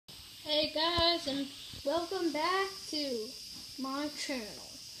Hey guys, and welcome back to my channel.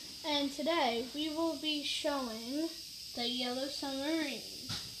 And today we will be showing the YellowSubmarine,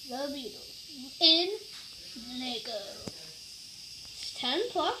 the Beatles, in Lego. It's 10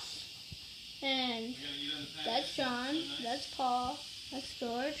 plus, and that's John, that's Paul, that's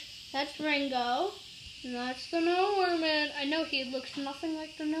George, that's Ringo, and that's the Nowhere Man. I know he looks nothing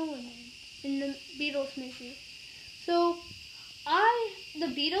like the Nowhere Man in the Beatles movie. So, the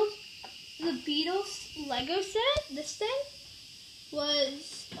Beatles Lego set, this thing,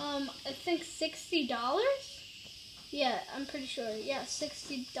 was, I think $60. Yeah, I'm pretty sure. Yeah,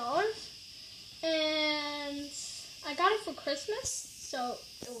 $60. And I got it for Christmas, so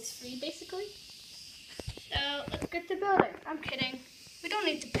it was free, basically. So, let's get to building. I'm kidding. We don't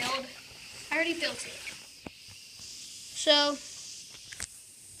need to build. I already built it. So,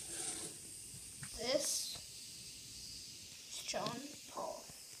 this is John, Paul,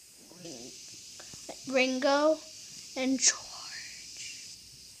 Ringo, and George.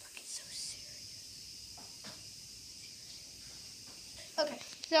 Look, he's so serious. Okay,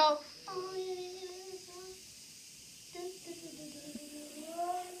 so all you need is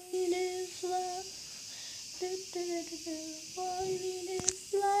love. All you need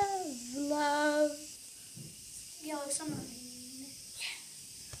is love, love. YellowSubmarine.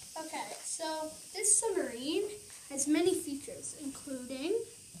 Yeah. Okay, so this submarine has many features, including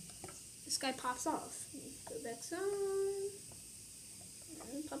this guy pops off. Go back on,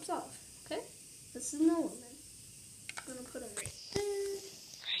 and pops off. Okay, this is Nolan. I'm gonna put him right there.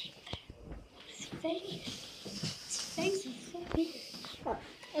 Right there. His face. His face is so weird. Oh,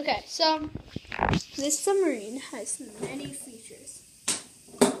 okay, so this submarine has many features,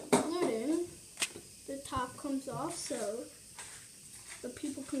 including the top comes off so the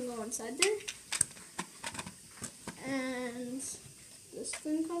people can go inside there, and this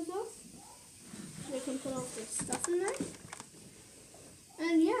thing comes off. They can put all the stuff in there.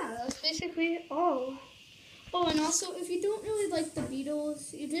 And yeah, that's basically all. Oh, and also, if you don't really like the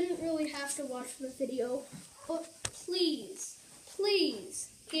Beatles, you didn't really have to watch the video, but please, please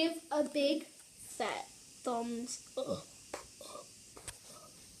give a big fat thumbs up.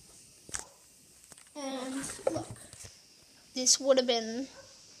 And look, this would have been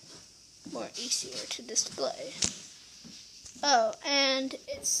more easier to display. Oh, and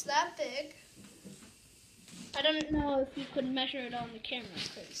it's that big. I don't know if you could measure it on the camera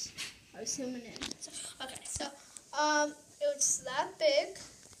because I was zooming in. So, okay, so it's that big,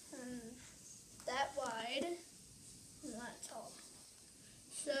 and that wide, and that tall.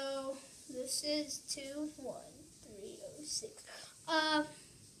 So this is 21306.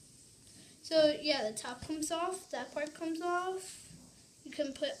 So yeah, the top comes off. That part comes off. You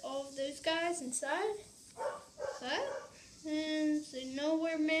can put all of those guys inside. That, and the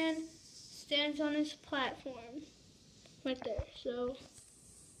Nowhere Man stands on his platform right there. So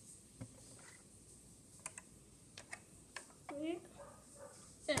yeah,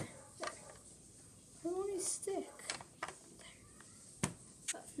 there. Where will he stick? There.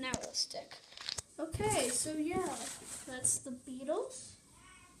 Oh, now it'll stick. Okay, so yeah, that's the Beatles.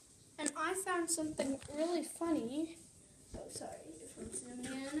 And I found something really funny. Oh, sorry, if I'm zooming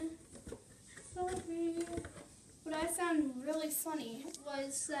in. Sorry. What I found really funny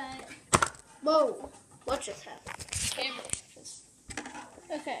was that. Whoa, what just happened? Camera just.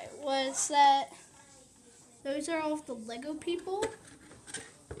 Okay, was that those are all of the Lego people,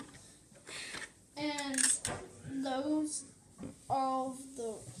 and those are all of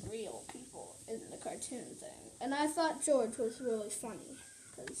the real people in the cartoon thing. And I thought George was really funny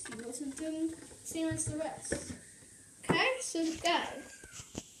because he wasn't doing the same as the rest. Okay, so guys,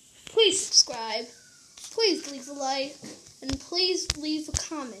 please subscribe, please leave a like, and please leave a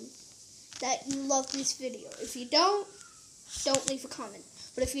comment that you love this video. If you don't leave a comment.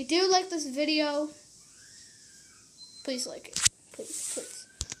 But if you do like this video, please like it. Please, please.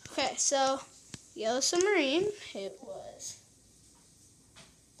 Okay, so YellowSubmarine, it was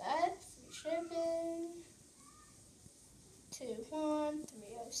that, free shipping,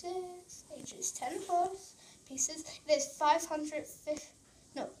 21306, ages 10 plus, pieces. It is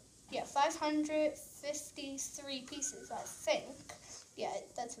 553 pieces, I think. Yeah,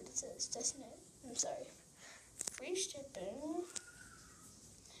 that's what it says, doesn't it? I'm sorry. Free shipping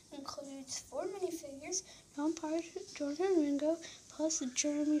includes 4 minifigures, non-part George and Ringo, plus a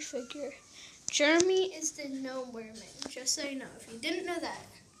Jeremy figure. Jeremy is the Nowhere Man, just so you know. If you didn't know that,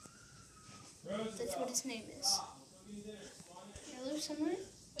 that's what his name is. YellowSubmarine?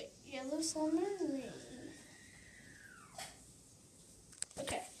 Wait, YellowSubmarine.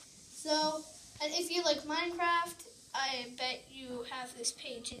 Okay, so, and if you like Minecraft, I bet you have this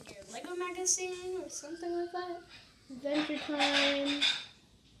page in your Lego magazine or something like that. Adventure Time.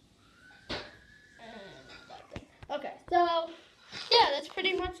 And that thing. Okay, so yeah, that's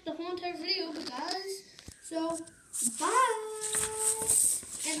pretty much the whole entire video, guys. So, bye!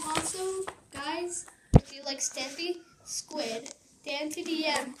 And also, guys, if you like Stampy, Squid, Dan to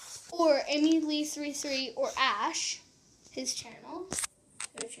DM, or AmyLee33 or Ash, his channel,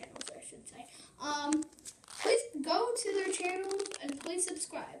 their channels, I should say, please go to their channels and please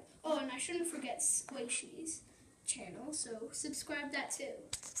subscribe. Oh, and I shouldn't forget Squishy's channel, so subscribe that too.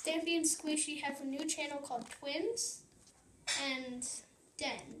 Stampy and Squishy have a new channel called Twins and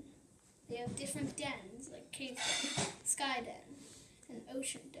Den. They have different dens, like Cave Den, Sky Den, and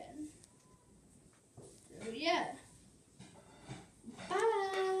Ocean Den. So yeah. Bye!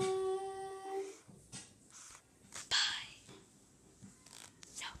 Bye.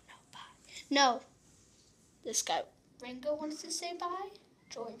 No, bye. No. This guy, Ringo, wants to say bye.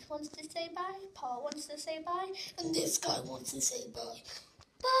 George wants to say bye. Paul wants to say bye. And this guy wants to say bye.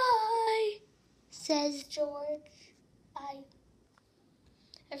 Bye, says George. Bye.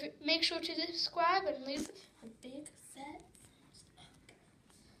 Make sure to subscribe and leave a big fat thumbs up.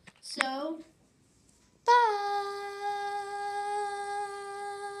 So,